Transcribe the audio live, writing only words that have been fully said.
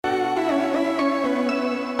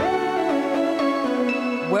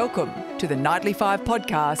Welcome to the Nightly 5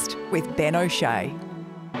 podcast with Ben O'Shea.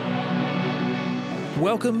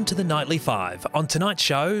 Welcome to the Nightly 5. On tonight's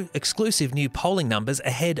show, exclusive new polling numbers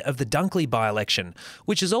ahead of the Dunkley by-election,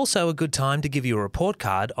 which is also a good time to give you a report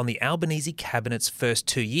card on the Albanese Cabinet's first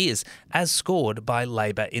 2 years, as scored by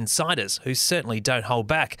Labor insiders, who certainly don't hold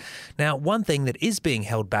back. Now, one thing that is being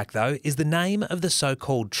held back, though, is the name of the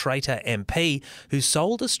so-called traitor MP who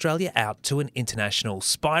sold Australia out to an international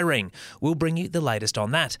spy ring. We'll bring you the latest on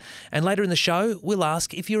that. And later in the show, we'll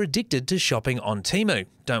ask if you're addicted to shopping on Temu.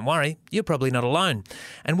 Don't worry, you're probably not alone.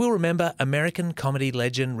 And we'll remember American comedy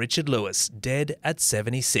legend Richard Lewis, dead at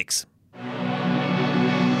 76.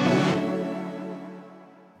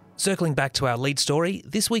 Circling back to our lead story,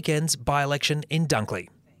 this weekend's by-election in Dunkley.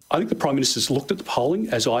 I think the Prime Minister's looked at the polling,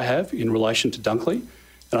 as I have, in relation to Dunkley,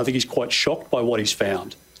 and I think he's quite shocked by what he's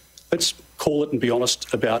found. Let's call it and be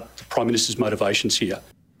honest about the Prime Minister's motivations here.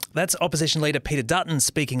 That's Opposition Leader Peter Dutton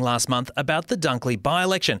speaking last month about the Dunkley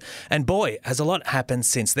by-election. And boy, has a lot happened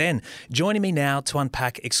since then. Joining me now to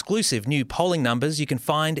unpack exclusive new polling numbers you can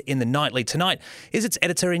find in the Nightly tonight is its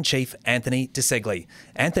Editor-in-Chief, Anthony DeSegli.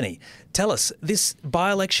 Anthony, tell us, this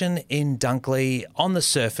by-election in Dunkley on the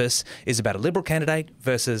surface is about a Liberal candidate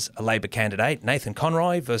versus a Labor candidate, Nathan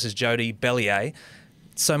Conroy versus Jody Bellier.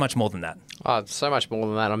 So much more than that. Oh, so much more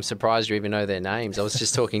than that. I'm surprised you even know their names. I was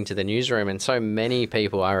just talking to the newsroom, and so many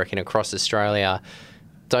people, I reckon, across Australia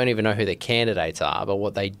don't even know who their candidates are. But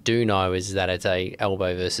what they do know is that it's a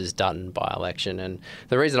Elbow versus Dutton by-election. And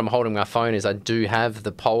the reason I'm holding my phone is I do have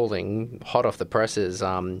the polling hot off the presses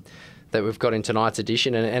that we've got in tonight's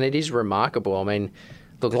edition, and it is remarkable. I mean,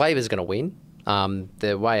 look, Labor's going to win.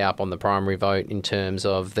 They're way up on the primary vote in terms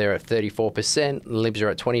of they're at 34%, Libs are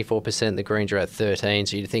at 24%, the Greens are at 13%,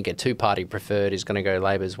 so you'd think a two-party preferred is going to go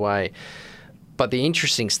Labor's way. But the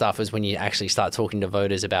interesting stuff is when you actually start talking to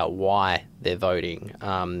voters about why they're voting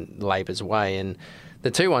Labor's way. And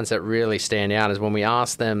the two ones that really stand out is when we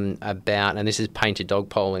ask them about, and this is painted dog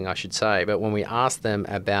polling, I should say, but when we ask them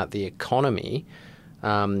about the economy,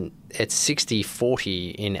 it's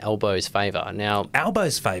 60-40 in Elbow's favour. Now,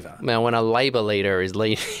 Elbow's favour? Now, when a Labor leader is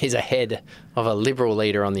ahead of a Liberal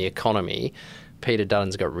leader on the economy, Peter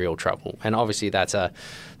Dutton's got real trouble. And obviously that's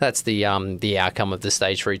the outcome of the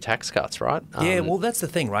stage 3 tax cuts, right? Yeah, well, that's the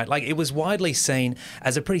thing, right? Like, it was widely seen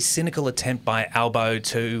as a pretty cynical attempt by Albo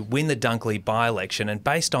to win the Dunkley by-election, and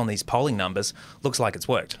based on these polling numbers, looks like it's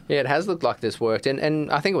worked. Yeah, it has looked like this worked. And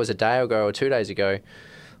I think it was a day ago or 2 days ago,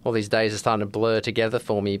 all these days are starting to blur together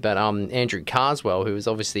for me, but Andrew Carswell, who was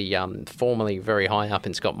obviously formerly very high up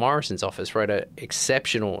in Scott Morrison's office, wrote an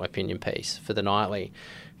exceptional opinion piece for the Nightly,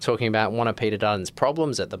 talking about one of Peter Dutton's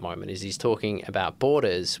problems at the moment is he's talking about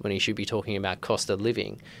borders when he should be talking about cost of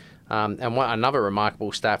living. Another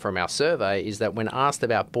remarkable stat from our survey is that when asked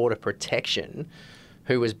about border protection,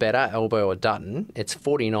 who was better, Elbow or Dutton, it's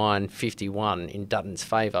 49-51 in Dutton's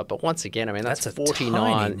favour. But once again, I mean, that's a 49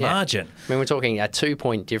 tiny margin. I mean, we're talking a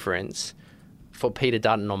 2-point difference for Peter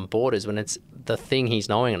Dutton on borders when it's the thing he's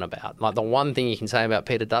knowing about. Like, the one thing you can say about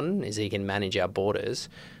Peter Dutton is he can manage our borders,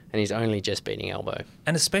 and he's only just beating Elbow.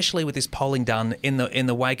 And especially with this polling done in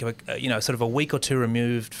the wake of sort of a week or two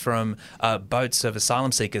removed from boats of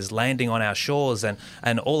asylum seekers landing on our shores,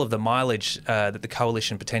 and all of the mileage that the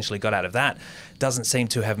coalition potentially got out of that doesn't seem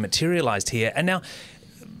to have materialised here. And now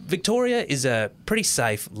Victoria is a pretty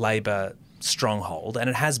safe Labor stronghold, and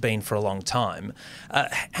it has been for a long time.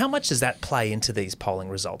 How much does that play into these polling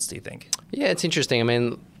results, do you think? Yeah, it's interesting. I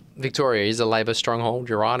mean, Victoria is a Labor stronghold,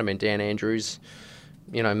 you're right. I mean, Dan Andrews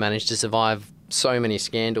managed to survive so many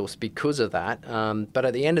scandals because of that. But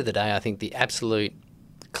at the end of the day, I think the absolute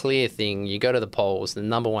clear thing, you go to the polls, the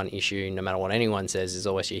number one issue, no matter what anyone says, is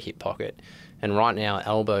always your hip pocket. And right now,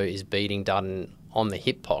 Elbow is beating Dutton on the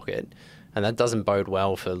hip pocket. And that doesn't bode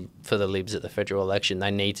well for the Libs at the federal election.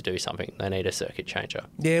 They need to do something. They need a circuit changer.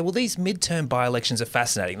 Yeah, well, these midterm by-elections are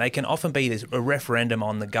fascinating. They can often be a referendum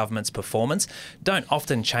on the government's performance. Don't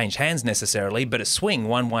often change hands necessarily, but a swing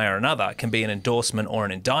one way or another can be an endorsement or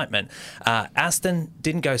an indictment. Aston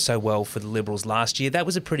didn't go so well for the Liberals last year. That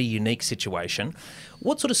was a pretty unique situation.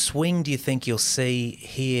 What sort of swing do you think you'll see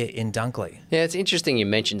here in Dunkley? Yeah, it's interesting you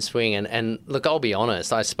mentioned swing. And look, I'll be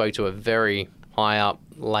honest, I spoke to a very high-up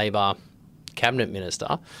Labor cabinet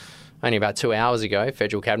minister only about 2 hours ago,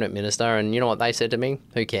 federal cabinet minister, and you know what they said to me?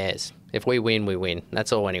 Who cares? If we win, we win.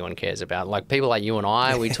 That's all anyone cares about. Like, people like you and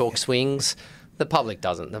I, we talk swings. The public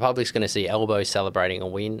doesn't. The public's going to see Elbow celebrating a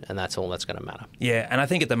win, and that's all that's going to matter. Yeah, and I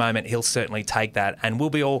think at the moment he'll certainly take that, and we'll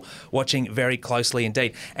be all watching very closely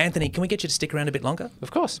indeed. Anthony, can we get you to stick around a bit longer?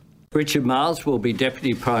 Of course. Richard Marles will be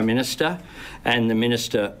Deputy Prime Minister and the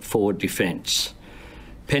Minister for Defence.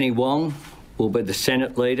 Penny Wong will be the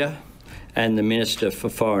Senate Leader and the Minister for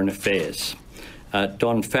Foreign Affairs.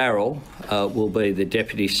 Don Farrell will be the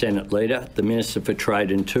Deputy Senate Leader, the Minister for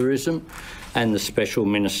Trade and Tourism and the Special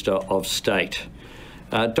Minister of State.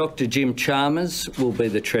 Dr Jim Chalmers will be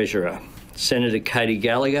the Treasurer. Senator Katie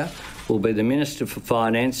Gallagher will be the Minister for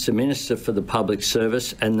Finance, the Minister for the Public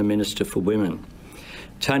Service and the Minister for Women.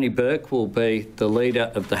 Tony Burke will be the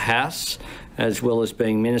Leader of the House, as well as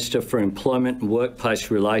being Minister for Employment and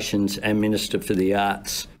Workplace Relations and Minister for the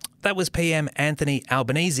Arts. That was PM Anthony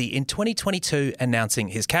Albanese in 2022 announcing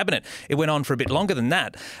his cabinet. It went on for a bit longer than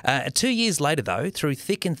that. 2 years later, though, through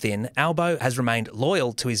thick and thin, Albo has remained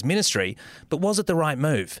loyal to his ministry. But was it the right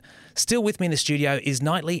move? Still with me in the studio is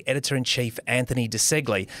Nightly Editor-in-Chief Anthony de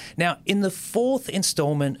Segli. Now, in the fourth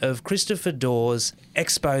instalment of Christopher Dawes'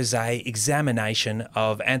 expose examination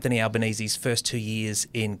of Anthony Albanese's first 2 years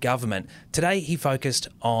in government, today he focused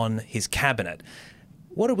on his cabinet.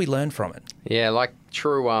 What did we learn from it? Yeah, like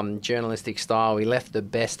true journalistic style, we left the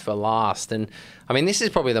best for last. And, I mean, this is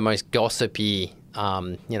probably the most gossipy,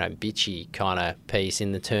 bitchy kind of piece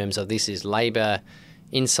in the terms of this is Labor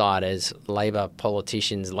insiders, Labor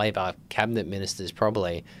politicians, Labor cabinet ministers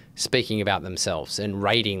probably speaking about themselves and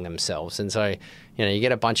rating themselves. And so, you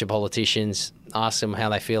get a bunch of politicians, ask them how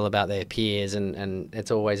they feel about their peers, and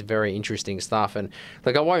it's always very interesting stuff. And,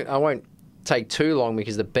 look, I won't take too long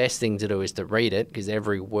because the best thing to do is to read it because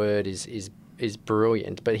every word is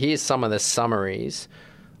brilliant. But here's some of the summaries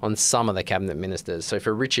on some of the cabinet ministers. So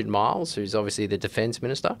for Richard Miles, who's obviously the Defence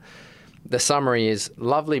Minister, the summary is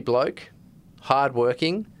lovely bloke,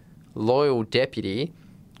 hard-working, loyal deputy,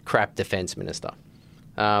 crap Defence Minister.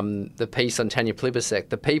 The piece on Tanya Plibersek,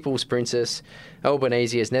 the People's Princess,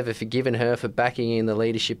 Albanese has never forgiven her for backing in the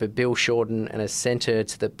leadership of Bill Shorten and has sent her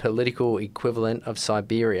to the political equivalent of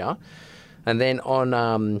Siberia. And then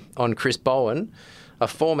on Chris Bowen, a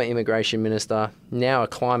former immigration minister, now a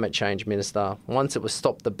climate change minister. Once it was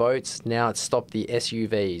stop the boats, now it's stop the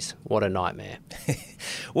SUVs. What a nightmare.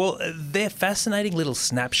 Well, they're fascinating little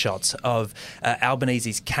snapshots of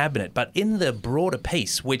Albanese's cabinet, but in the broader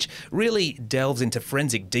piece, which really delves into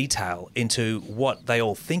forensic detail into what they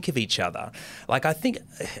all think of each other, I think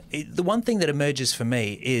the one thing that emerges for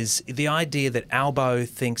me is the idea that Albo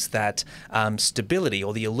thinks that stability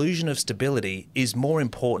or the illusion of stability is more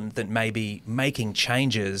important than maybe making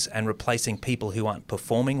changes and replacing people who aren't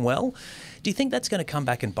performing well. Do you think that's going to come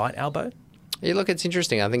back and bite Albo? Yeah, look, it's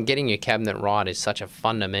interesting. I think getting your cabinet right is such a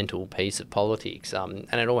fundamental piece of politics, and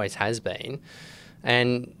it always has been.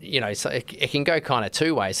 And, so it can go kind of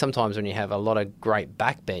two ways. Sometimes when you have a lot of great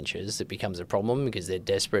backbenchers, it becomes a problem because they're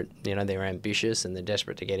desperate, they're ambitious and they're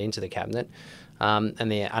desperate to get into the cabinet. And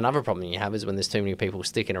another problem you have is when there's too many people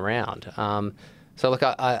sticking around. So, look,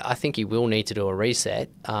 I think he will need to do a reset.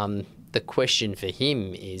 The question for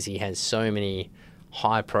him is he has so many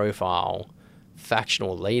high-profile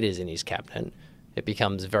factional leaders in his cabinet, it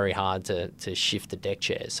becomes very hard to shift the deck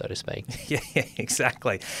chairs, so to speak. Yeah,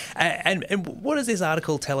 exactly. And what does this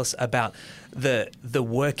article tell us about the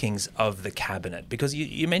workings of the cabinet? Because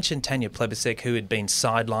you mentioned Tanya Plibersek, who had been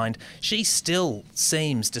sidelined. She still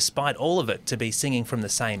seems, despite all of it, to be singing from the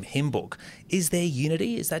same hymn book. Is there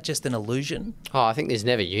unity? Is that just an illusion? Oh, I think there's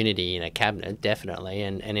never unity in a cabinet, definitely.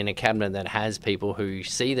 And in a cabinet that has people who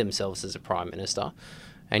see themselves as a Prime Minister,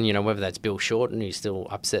 and, whether that's Bill Shorten, who's still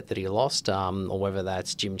upset that he lost, or whether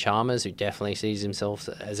that's Jim Chalmers, who definitely sees himself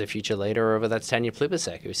as a future leader, or whether that's Tanya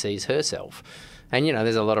Plibersek, who sees herself. And,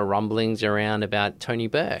 there's a lot of rumblings around about Tony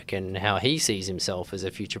Burke and how he sees himself as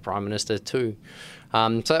a future Prime Minister too.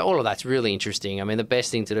 So all of that's really interesting. I mean, the best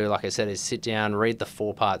thing to do, like I said, is sit down, read the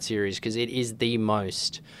 4-part series, because it is the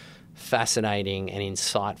most fascinating and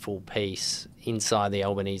insightful piece inside the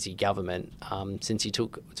Albanese government since he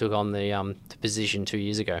took on the position 2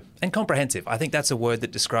 years ago. And comprehensive. I think that's a word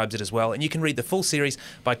that describes it as well. And you can read the full series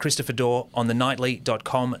by Christopher Daw on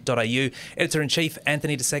thenightly.com.au. Editor-in-Chief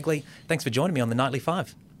Anthony de Segli, thanks for joining me on The Nightly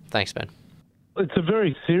 5. Thanks, Ben. It's a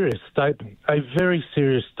very serious statement,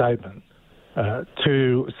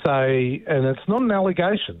 to say, and it's not an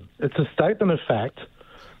allegation, it's a statement of fact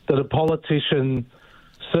that a politician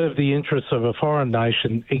serve the interests of a foreign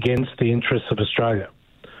nation against the interests of Australia.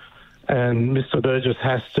 And Mr. Burgess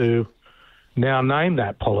has to now name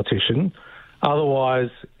that politician. Otherwise,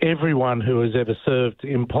 everyone who has ever served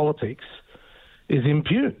in politics is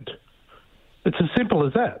impugned. It's as simple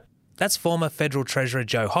as that. That's former Federal Treasurer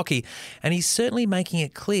Joe Hockey, and he's certainly making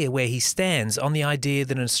it clear where he stands on the idea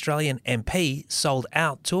that an Australian MP sold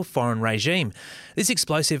out to a foreign regime. This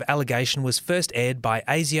explosive allegation was first aired by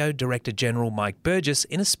ASIO Director General Mike Burgess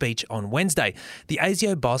in a speech on Wednesday. The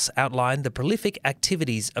ASIO boss outlined the prolific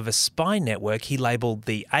activities of a spy network he labelled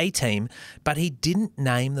the A-Team, but he didn't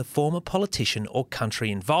name the former politician or country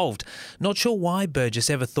involved. Not sure why Burgess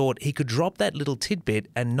ever thought he could drop that little tidbit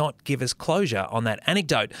and not give us closure on that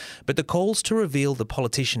anecdote, but the calls to reveal the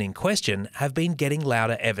politician in question have been getting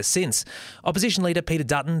louder ever since. Opposition leader Peter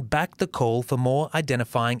Dutton backed the call for more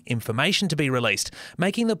identifying information to be released,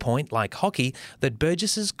 making the point, like Hockey, that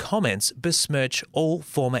Burgess's comments besmirch all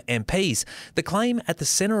former MPs. The claim at the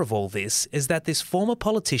centre of all this is that this former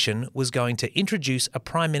politician was going to introduce a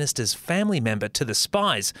Prime Minister's family member to the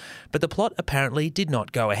spies, but the plot apparently did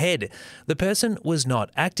not go ahead. The person was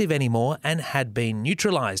not active anymore and had been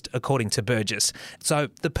neutralised, according to Burgess. So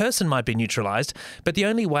the person might be neutralised, but the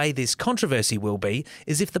only way this controversy will be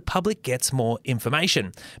is if the public gets more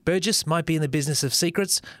information. Burgess might be in the business of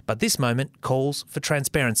secrets, but this moment calls for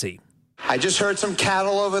transparency. I just heard some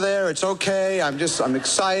cattle over there. It's okay. I'm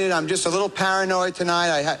excited. I'm just a little paranoid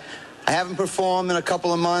tonight. I haven't performed in a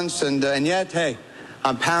couple of months, and yet, hey,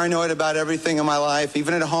 I'm paranoid about everything in my life.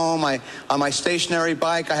 Even at home, on my stationary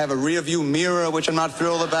bike, I have a rear-view mirror, which I'm not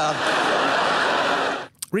thrilled about.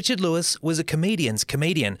 Richard Lewis was a comedian's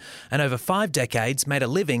comedian and over 5 decades made a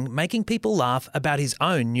living making people laugh about his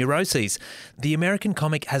own neuroses. The American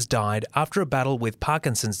comic has died after a battle with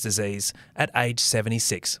Parkinson's disease at age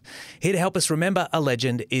 76. Here to help us remember a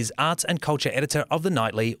legend is arts and culture editor of The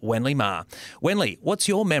Nightly, Wenley Ma. Wenley, what's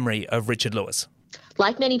your memory of Richard Lewis?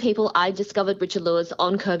 Like many people, I discovered Richard Lewis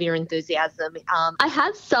on Curb Your Enthusiasm. I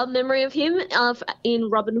have some memory of him in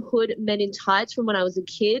Robin Hood Men in Tights from when I was a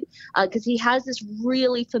kid, because he has this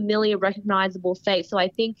really familiar, recognizable face. So I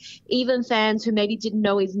think even fans who maybe didn't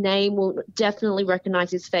know his name will definitely recognize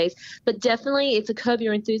his face. But definitely it's a Curb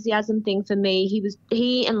Your Enthusiasm thing for me.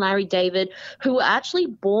 He and Larry David, who were actually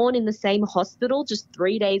born in the same hospital just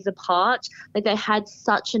 3 days apart, like they had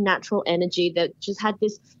such a natural energy that just had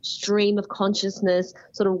this stream of consciousness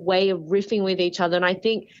sort of way of riffing with each other. And I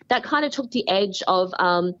think that kind of took the edge of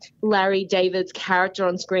Larry David's character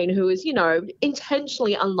on screen, who is,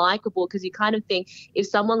 intentionally unlikable, because you kind of think if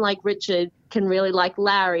someone like Richard can really like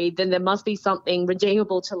Larry, then there must be something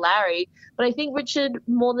redeemable to Larry. But I think Richard,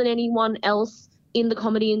 more than anyone else in the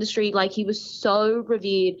comedy industry, like he was so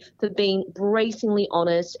revered for being bracingly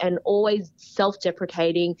honest and always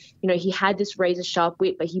self-deprecating. He had this razor-sharp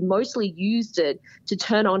wit, but he mostly used it to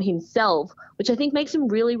turn on himself, which I think makes him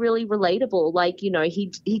really, really relatable. Like,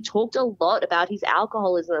 he talked a lot about his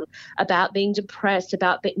alcoholism, about being depressed,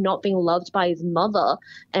 about not being loved by his mother.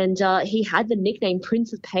 And he had the nickname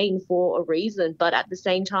Prince of Pain for a reason. But at the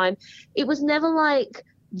same time, it was never like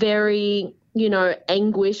very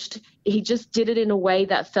anguished. He just did it in a way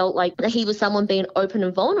that felt like he was someone being open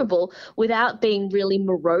and vulnerable without being really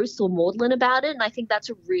morose or maudlin about it. And I think that's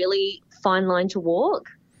a really fine line to walk.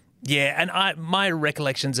 Yeah, and my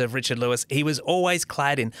recollections of Richard Lewis, he was always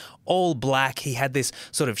clad in all black. He had this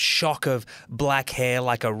sort of shock of black hair,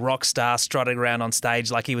 like a rock star strutting around on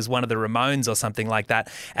stage, like he was one of the Ramones or something like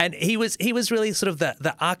that. And he was really sort of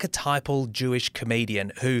the archetypal Jewish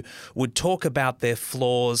comedian who would talk about their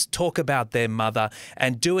flaws, talk about their mother,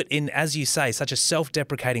 and do it in, as you say, such a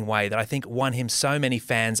self-deprecating way that I think won him so many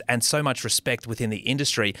fans and so much respect within the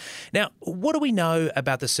industry. Now, what do we know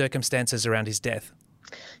about the circumstances around his death?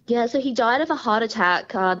 Yeah, so he died of a heart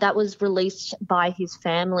attack that was released by his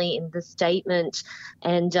family in the statement,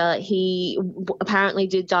 and he apparently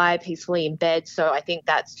did die peacefully in bed. So I think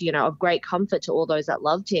that's, of great comfort to all those that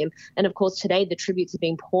loved him. And of course, today the tributes have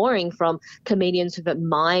been pouring from comedians who've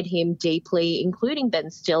admired him deeply, including Ben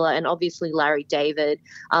Stiller and obviously Larry David.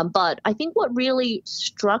 But I think what really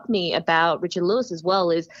struck me about Richard Lewis as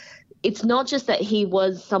well is it's not just that he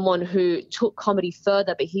was someone who took comedy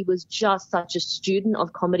further, but he was just such a student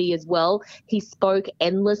of comedy as well. He spoke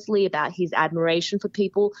endlessly about his admiration for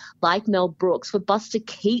people like Mel Brooks, for Buster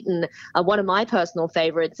Keaton, one of my personal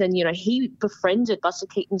favorites. And, he befriended Buster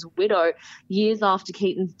Keaton's widow years after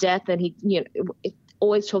Keaton's death. And he,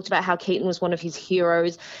 always talked about how Keaton was one of his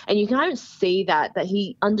heroes. And you can kind of see that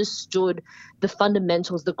he understood the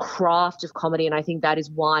fundamentals, the craft of comedy, and I think that is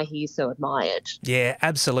why he is so admired. Yeah,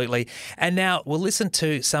 absolutely. And now we'll listen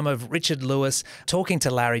to some of Richard Lewis talking to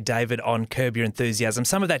Larry David on Curb Your Enthusiasm,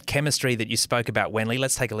 some of that chemistry that you spoke about, Wenley.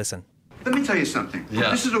 Let's take a listen. Let me tell you something.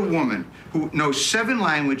 Yeah. This is a woman who knows 7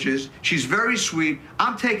 languages. She's very sweet.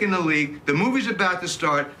 I'm taking the lead. The movie's about to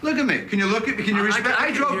start. Look at me. Can you look at me? Can you respect?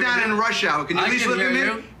 I drove down in rush hour. Can you at least look at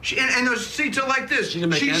me? And those seats are like this. She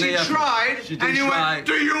tried, and you went,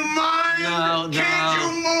 do you mind? No, Can't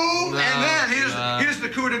you move? No, And then here's the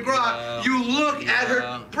coup de grace. You look at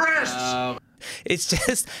her breasts. It's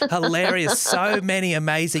just hilarious. So many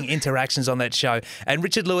amazing interactions on that show. And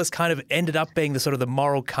Richard Lewis kind of ended up being the sort of the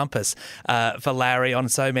moral compass for Larry on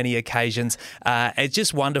so many occasions. It's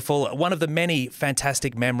just wonderful. One of the many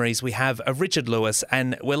fantastic memories we have of Richard Lewis.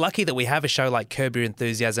 And we're lucky that we have a show like Curb Your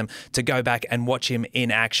Enthusiasm to go back and watch him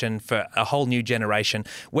in action for a whole new generation.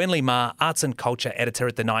 Wenley Ma, Arts and Culture Editor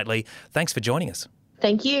at The Nightly, thanks for joining us.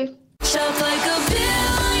 Thank you. Shop like a billionaire.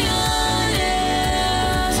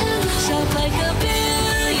 Shop like a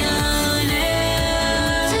billionaire.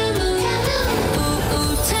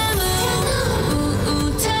 Ooh, Temu. Ooh,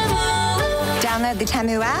 Temu. Download the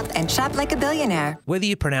Temu app and shop like a billionaire. Whether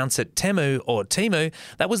you pronounce it Temu or Temu,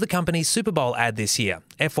 that was the company's Super Bowl ad this year.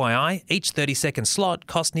 FYI, each 30-second slot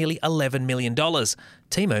cost nearly $11 million.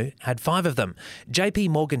 Temu had 5 of them. JP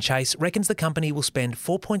Morgan Chase reckons the company will spend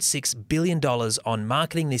 $4.6 billion on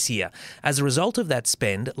marketing this year. As a result of that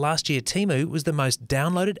spend, last year Temu was the most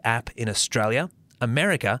downloaded app in Australia,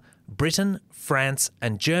 America, Britain, France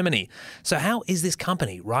and Germany. So how is this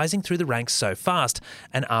company rising through the ranks so fast?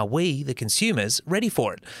 And are we, the consumers, ready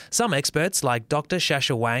for it? Some experts, like Dr.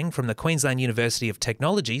 Shasha Wang from the Queensland University of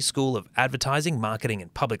Technology School of Advertising, Marketing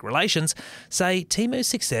and Public Relations, say Temu's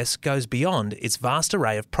success goes beyond its vast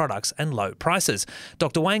array of products and low prices.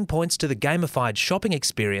 Dr. Wang points to the gamified shopping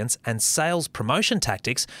experience and sales promotion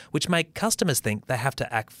tactics, which make customers think they have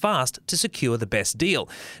to act fast to secure the best deal.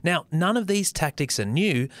 Now, none of these tactics are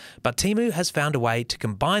new, but Temu has found a way to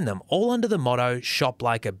combine them all under the motto "Shop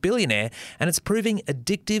like a billionaire," and it's proving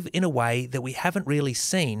addictive in a way that we haven't really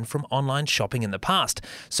seen from online shopping in the past.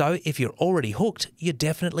 So if you're already hooked, you're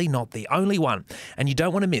definitely not the only one. And you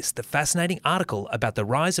don't want to miss the fascinating article about the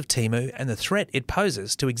rise of Temu and the threat it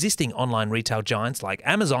poses to existing online retail giants like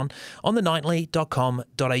Amazon on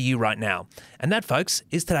thenightly.com.au right now. And that, folks,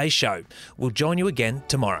 is today's show. We'll join you again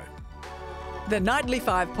tomorrow. The Nightly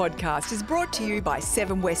 5 podcast is brought to you by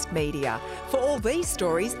 7 West Media. For all these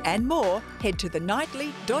stories and more, head to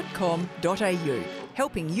thenightly.com.au,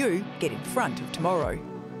 helping you get in front of tomorrow.